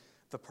redeem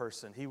the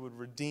person. He would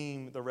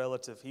redeem the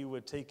relative. He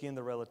would take in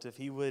the relative.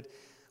 He would,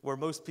 where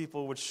most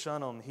people would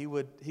shun them, he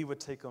would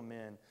take them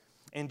in.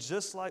 And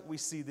just like we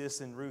see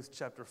this in Ruth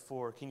chapter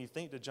 4, can you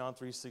think to John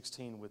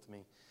 3:16 with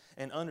me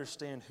and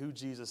understand who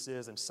Jesus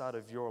is inside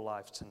of your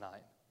life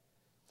tonight?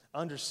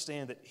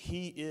 Understand that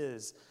He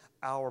is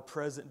our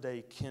present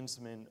day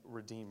kinsman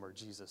redeemer,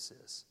 Jesus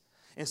is.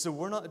 And so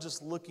we're not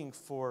just looking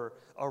for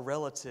a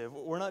relative.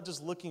 We're not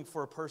just looking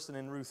for a person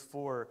in Ruth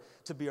 4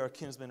 to be our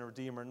kinsman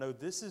redeemer. No,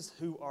 this is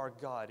who our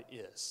God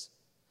is.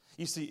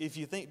 You see, if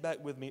you think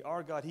back with me,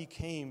 our God, He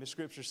came, the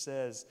Scripture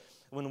says,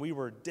 when we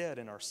were dead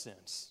in our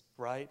sins,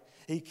 right?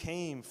 He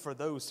came for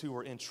those who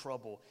were in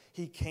trouble.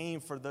 He came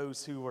for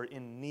those who were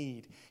in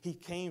need. He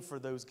came for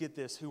those, get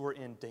this, who were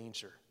in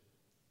danger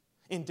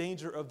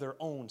of their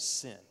own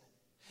sin.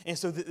 And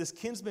so this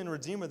kinsman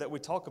redeemer that we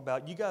talk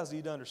about, you guys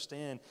need to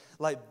understand,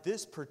 like,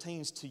 this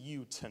pertains to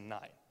you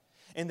tonight.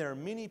 And there are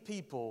many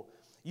people,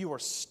 you are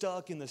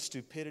stuck in the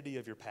stupidity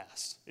of your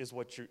past, is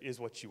what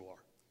you are.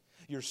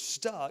 You're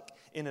stuck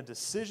in a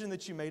decision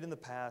that you made in the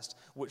past,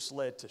 which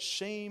led to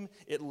shame,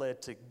 it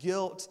led to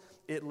guilt,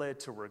 it led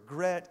to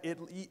regret,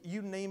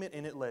 you name it,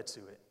 and it led to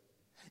it.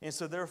 And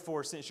so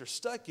therefore, since you're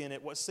stuck in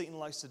it, what Satan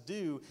likes to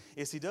do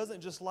is he doesn't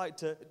just like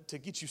to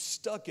get you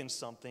stuck in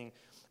something,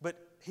 but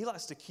he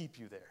likes to keep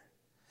you there.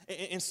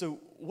 And so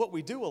what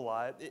we do a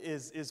lot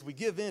is we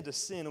give in to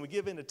sin and we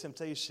give in to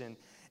temptation,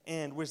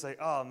 and we're like,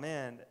 oh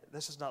man,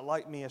 that's just not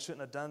like me. I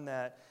shouldn't have done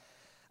that.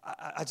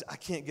 I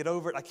can't get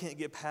over it. I can't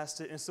get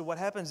past it. And so what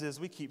happens is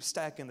we keep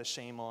stacking the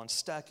shame on,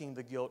 stacking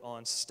the guilt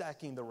on,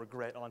 stacking the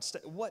regret on.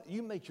 What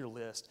you make your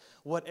list,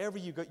 whatever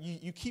you go,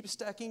 you keep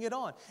stacking it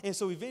on. And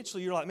so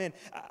eventually you're like, man,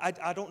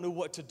 I don't know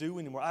what to do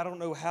anymore. I don't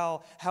know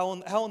how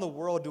in the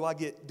world do I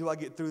get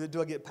through it?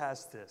 Do I get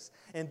past this?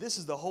 And this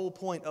is the whole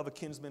point of a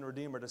kinsman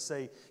redeemer, to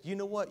say, you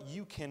know what?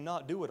 You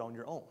cannot do it on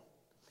your own.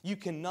 You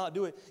cannot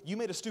do it. You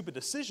made a stupid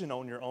decision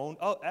on your own.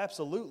 Oh,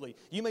 absolutely.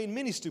 You made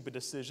many stupid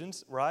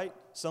decisions, right?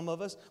 Some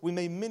of us, we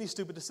made many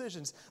stupid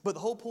decisions. But the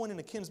whole point in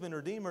a kinsman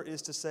redeemer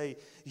is to say,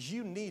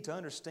 you need to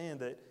understand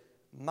that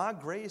my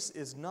grace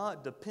is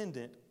not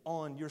dependent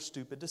on your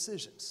stupid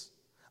decisions.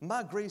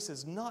 My grace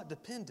is not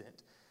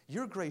dependent.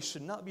 Your grace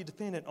should not be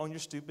dependent on your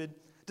stupid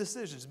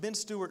decisions. Ben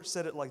Stewart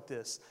said it like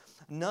this: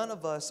 none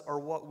of us are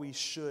what we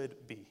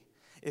should be.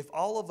 If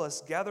all of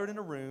us gathered in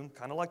a room,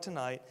 kind of like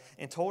tonight,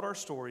 and told our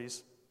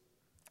stories,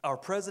 our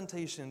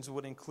presentations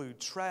would include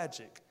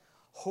tragic,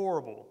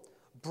 horrible,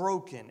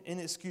 broken,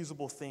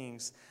 inexcusable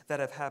things that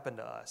have happened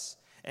to us,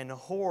 and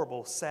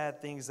horrible,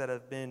 sad things that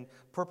have been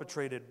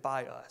perpetrated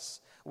by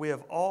us. We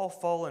have all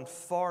fallen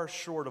far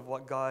short of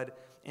what God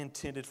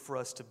intended for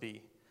us to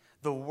be.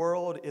 The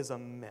world is a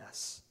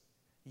mess,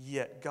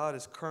 yet God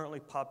is currently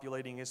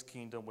populating his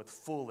kingdom with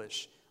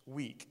foolish,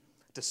 weak,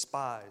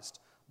 despised,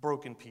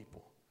 broken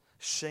people,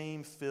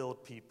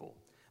 shame-filled people,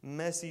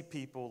 messy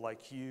people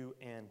like you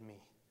and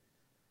me.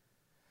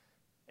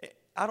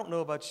 I don't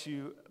know about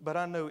you, but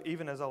I know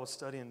even as I was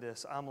studying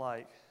this, I'm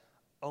like,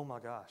 oh my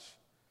gosh,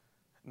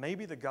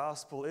 maybe the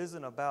gospel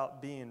isn't about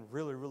being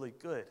really, really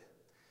good.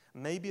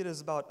 Maybe it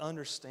is about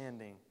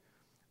understanding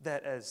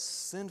that as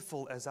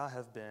sinful as I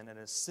have been and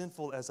as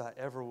sinful as I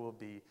ever will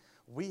be,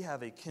 we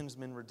have a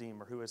kinsman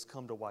redeemer who has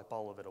come to wipe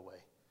all of it away.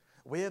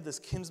 We have this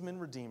kinsman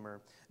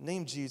redeemer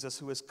named Jesus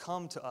who has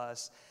come to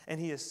us, and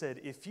he has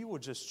said, if you will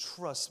just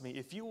trust me,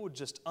 if you will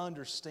just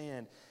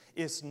understand,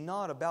 it's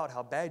not about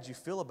how bad you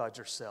feel about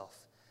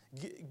yourself.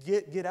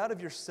 Get out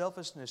of your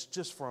selfishness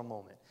just for a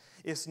moment.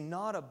 It's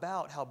not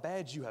about how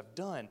bad you have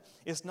done.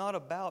 It's not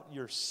about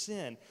your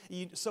sin.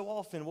 So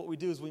often what we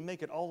do is we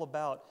make it all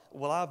about,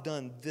 well, I've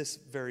done this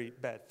very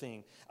bad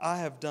thing. I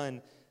have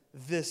done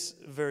this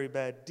very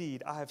bad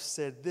deed. I have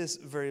said this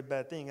very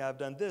bad thing. I've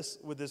done this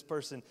with this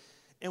person.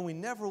 And we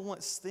never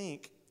once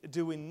think,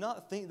 do we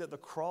not think that the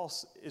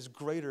cross is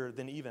greater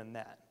than even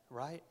that,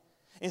 right?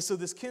 And so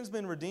this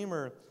kinsman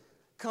redeemer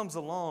comes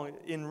along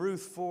in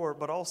Ruth 4,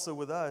 but also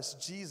with us,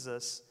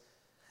 Jesus,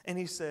 and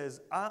he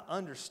says, I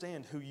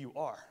understand who you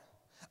are.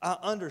 I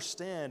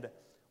understand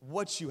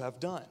what you have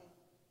done.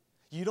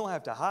 You don't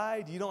have to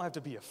hide. You don't have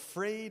to be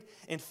afraid.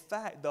 In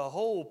fact, the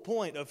whole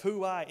point of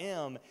who I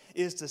am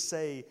is to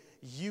say,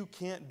 you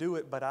can't do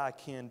it, but I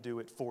can do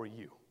it for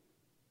you.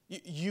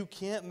 You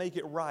can't make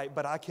it right,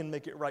 but I can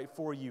make it right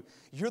for you.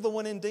 You're the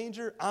one in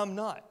danger. I'm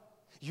not.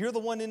 You're the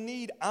one in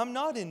need. I'm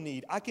not in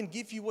need. I can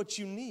give you what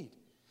you need.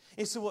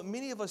 And so what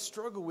many of us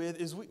struggle with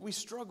is we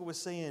struggle with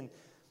saying,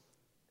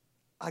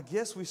 I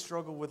guess we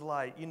struggle with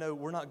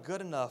we're not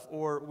good enough,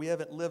 or we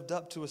haven't lived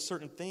up to a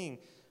certain thing.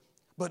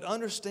 But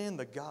understand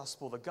the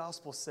gospel. The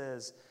gospel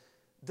says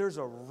there's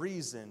a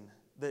reason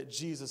that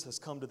Jesus has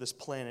come to this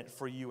planet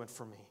for you and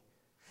for me.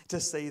 To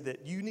say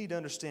that you need to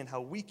understand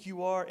how weak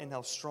you are and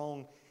how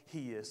strong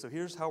he is. So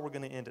here's how we're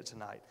going to end it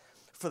tonight.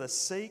 For the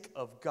sake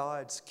of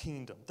God's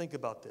kingdom, think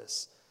about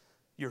this.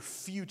 Your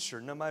future,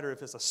 no matter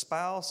if it's a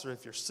spouse or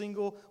if you're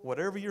single,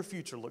 whatever your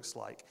future looks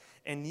like.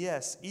 And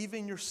yes,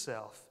 even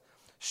yourself,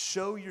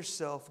 show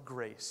yourself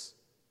grace.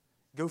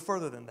 Go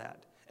further than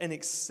that and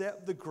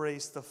accept the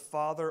grace the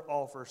Father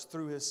offers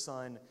through his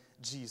Son,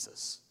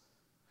 Jesus.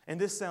 And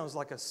this sounds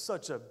like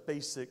such a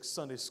basic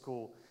Sunday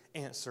school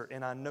answer,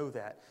 and I know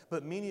that.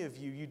 But many of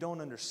you don't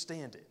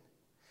understand it.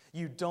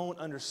 You don't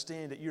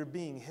understand it. You're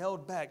being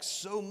held back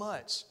so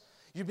much.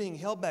 You're being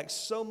held back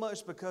so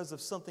much because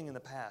of something in the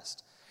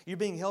past. You're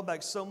being held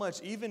back so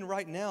much. Even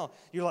right now,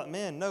 you're like,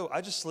 man, no,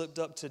 I just slipped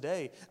up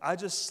today. I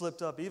just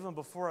slipped up even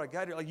before I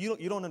got here. Like,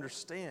 you don't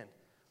understand.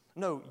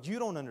 No, you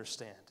don't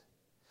understand.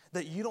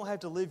 That you don't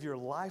have to live your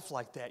life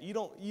like that. You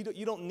don't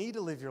need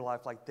to live your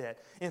life like that.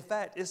 In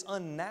fact, it's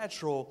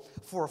unnatural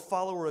for a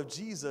follower of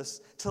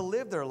Jesus to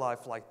live their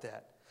life like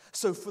that.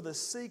 So for the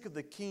sake of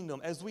the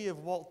kingdom, as we have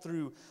walked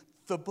through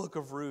the book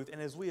of Ruth,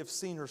 and as we have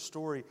seen her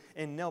story,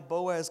 and now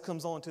Boaz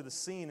comes onto the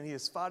scene, and he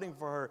is fighting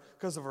for her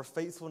because of her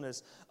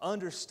faithfulness,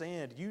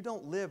 understand, you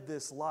don't live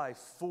this life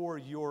for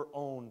your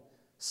own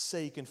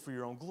sake and for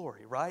your own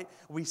glory, right?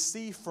 We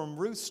see from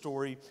Ruth's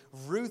story,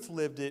 Ruth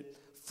lived it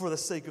for the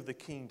sake of the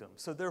kingdom.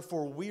 So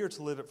therefore, we are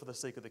to live it for the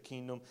sake of the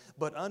kingdom.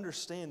 But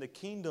understand the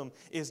kingdom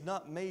is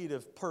not made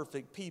of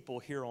perfect people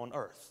here on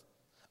earth.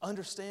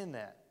 Understand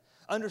that.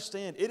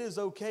 Understand it is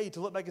okay to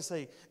look back and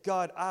say,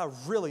 God, I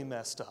really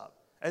messed up.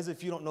 As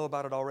if you don't know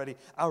about it already.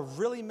 I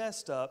really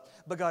messed up,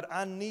 but God,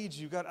 I need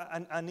you. God,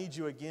 I need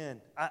you again.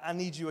 I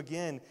need you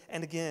again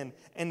and again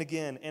and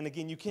again and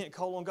again. You can't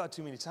call on God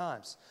too many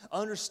times.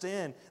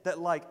 Understand that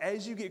like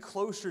as you get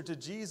closer to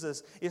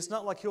Jesus, it's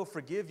not like He'll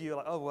forgive you.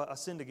 Like, oh, well, I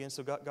sinned again,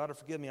 so God will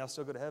forgive me. I'll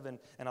still go to heaven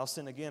and I'll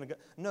sin again.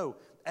 No,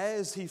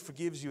 as He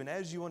forgives you and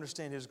as you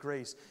understand His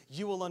grace,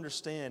 you will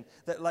understand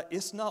that like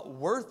it's not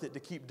worth it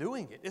to keep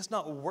doing it. It's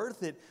not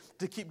worth it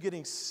to keep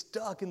getting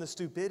stuck in the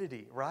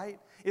stupidity, right?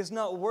 It's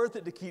not worth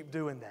it to keep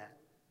doing that.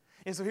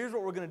 And so here's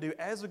what we're going to do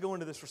as we go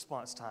into this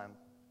response time.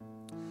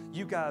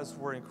 You guys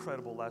were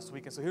incredible last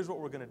week, and so here's what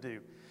we're going to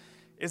do.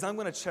 Is I'm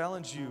going to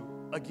challenge you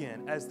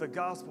again as the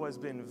gospel has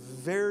been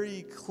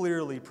very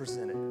clearly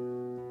presented.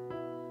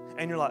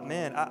 And you're like,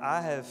 man,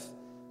 I've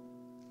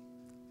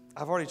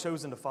already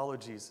chosen to follow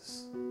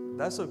Jesus.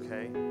 That's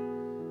okay.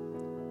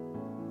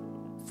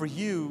 For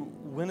you,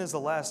 when is the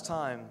last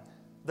time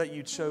that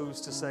you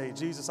chose to say,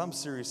 Jesus, I'm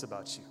serious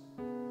about you?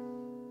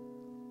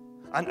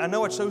 I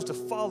know I chose to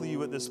follow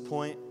you at this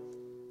point,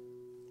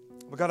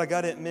 but God, I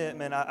got to admit,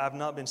 man, I've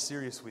not been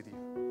serious with you.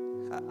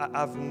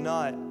 I've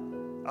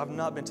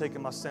not been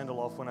taking my sandal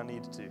off when I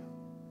needed to.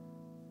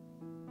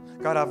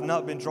 God, I've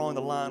not been drawing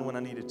the line when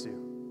I needed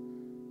to.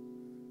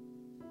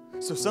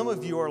 So some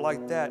of you are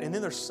like that, and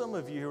then there's some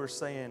of you who are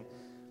saying,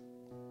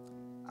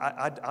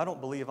 I don't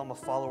believe I'm a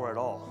follower at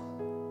all.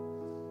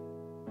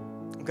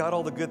 I've got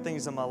all the good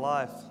things in my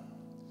life.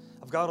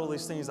 I've got all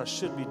these things I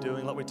should be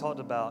doing, like we talked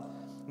about.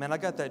 Man, I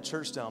got that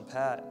church down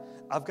pat.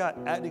 I've got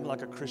acting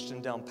like a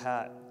Christian down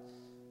pat.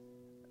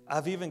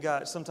 I've even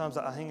got, sometimes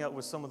I hang out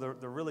with some of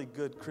the really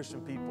good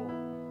Christian people,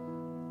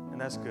 and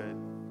that's good.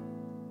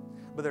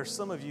 But there's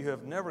some of you who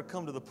have never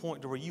come to the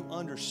point to where you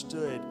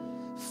understood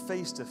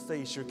face to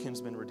face your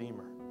kinsman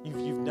redeemer.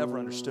 You've never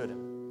understood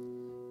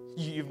him.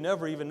 You've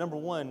never even, number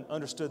one,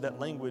 understood that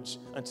language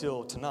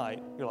until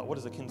tonight. You're like, what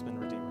is a kinsman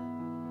redeemer?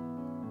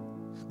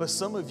 But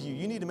some of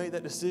you need to make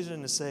that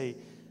decision to say,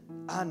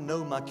 I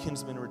know my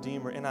kinsman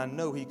redeemer, and I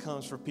know he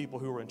comes for people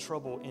who are in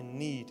trouble, in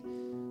need,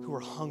 who are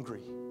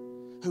hungry,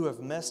 who have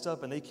messed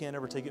up and they can't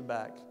ever take it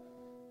back.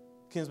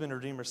 Kinsman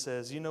redeemer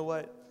says, you know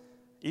what?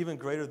 Even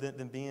greater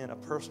than being a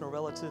personal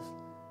relative,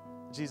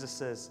 Jesus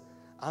says,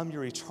 I'm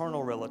your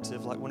eternal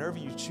relative. Like whenever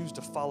you choose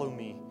to follow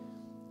me,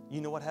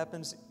 you know what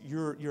happens?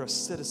 You're a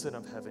citizen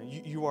of heaven.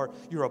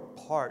 You're a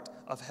part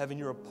of heaven.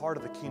 You're a part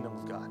of the kingdom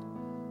of God.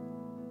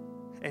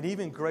 And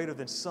even greater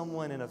than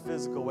someone in a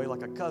physical way,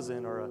 like a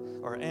cousin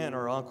or an aunt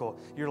or uncle,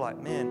 you're like,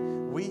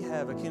 man, we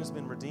have a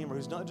kinsman redeemer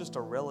who's not just a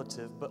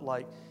relative, but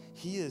like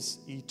he is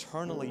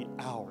eternally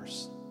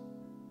ours.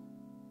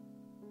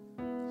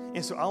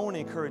 And so I want to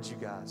encourage you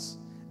guys,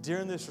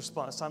 during this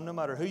response time, no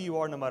matter who you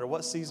are, no matter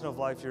what season of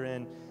life you're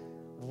in,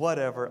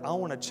 whatever, I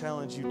want to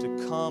challenge you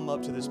to come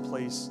up to this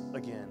place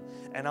again.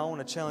 And I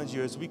want to challenge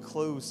you as we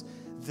close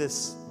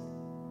this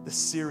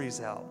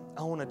series out,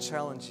 I want to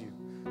challenge you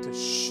to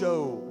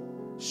show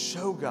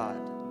God.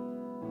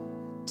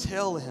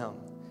 Tell him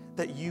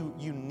that you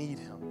need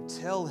him.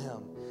 Tell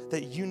him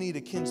that you need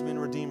a kinsman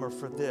redeemer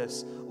for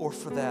this or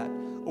for that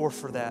or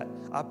for that.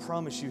 I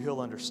promise you he'll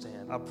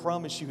understand. I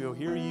promise you he'll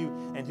hear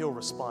you and he'll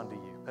respond to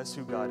you. That's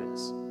who God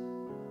is.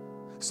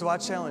 So I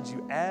challenge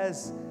you,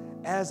 as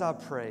I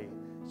pray,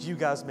 you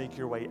guys make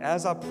your way.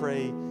 As I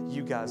pray,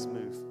 you guys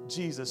move.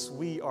 Jesus,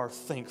 we are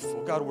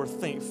thankful. God, we're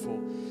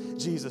thankful,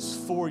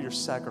 Jesus, for your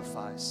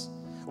sacrifice.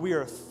 We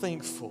are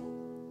thankful,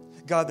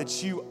 God,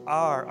 that you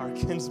are our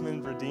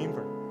kinsman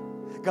redeemer.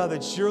 God,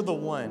 that you're the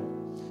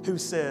one who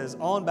says,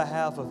 on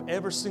behalf of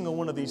every single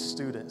one of these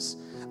students,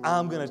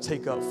 I'm going to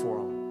take up for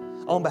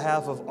them. On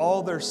behalf of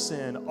all their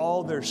sin,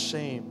 all their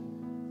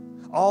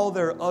shame, all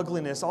their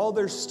ugliness, all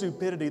their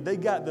stupidity they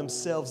got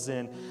themselves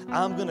in,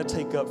 I'm going to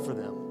take up for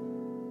them.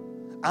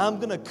 I'm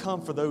going to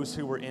come for those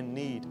who are in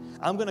need.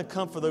 I'm going to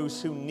come for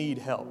those who need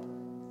help.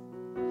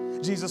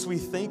 Jesus, we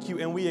thank you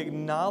and we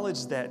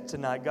acknowledge that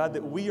tonight, God,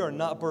 that we are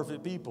not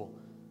perfect people.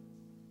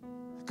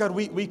 God,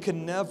 we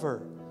can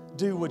never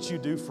do what you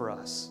do for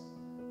us.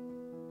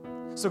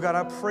 So God,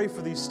 I pray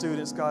for these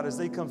students, God, as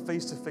they come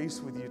face to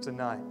face with you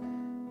tonight.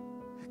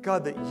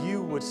 God, that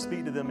you would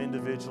speak to them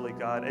individually,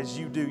 God, as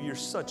you do. You're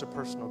such a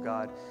personal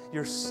God.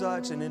 You're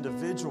such an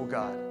individual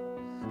God.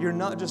 You're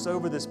not just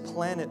over this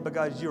planet, but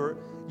God, you're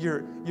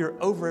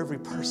over every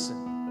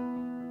person.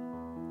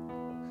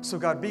 So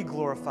God, be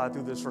glorified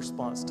through this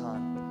response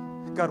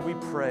time. God, we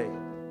pray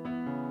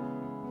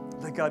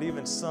that God,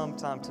 even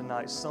sometime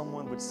tonight,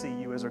 someone would see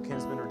you as our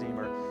kinsman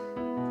redeemer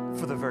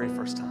for the very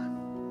first time.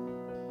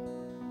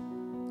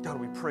 God,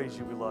 we praise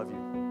you. We love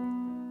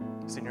you.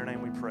 It's in your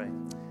name we pray.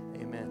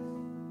 Amen.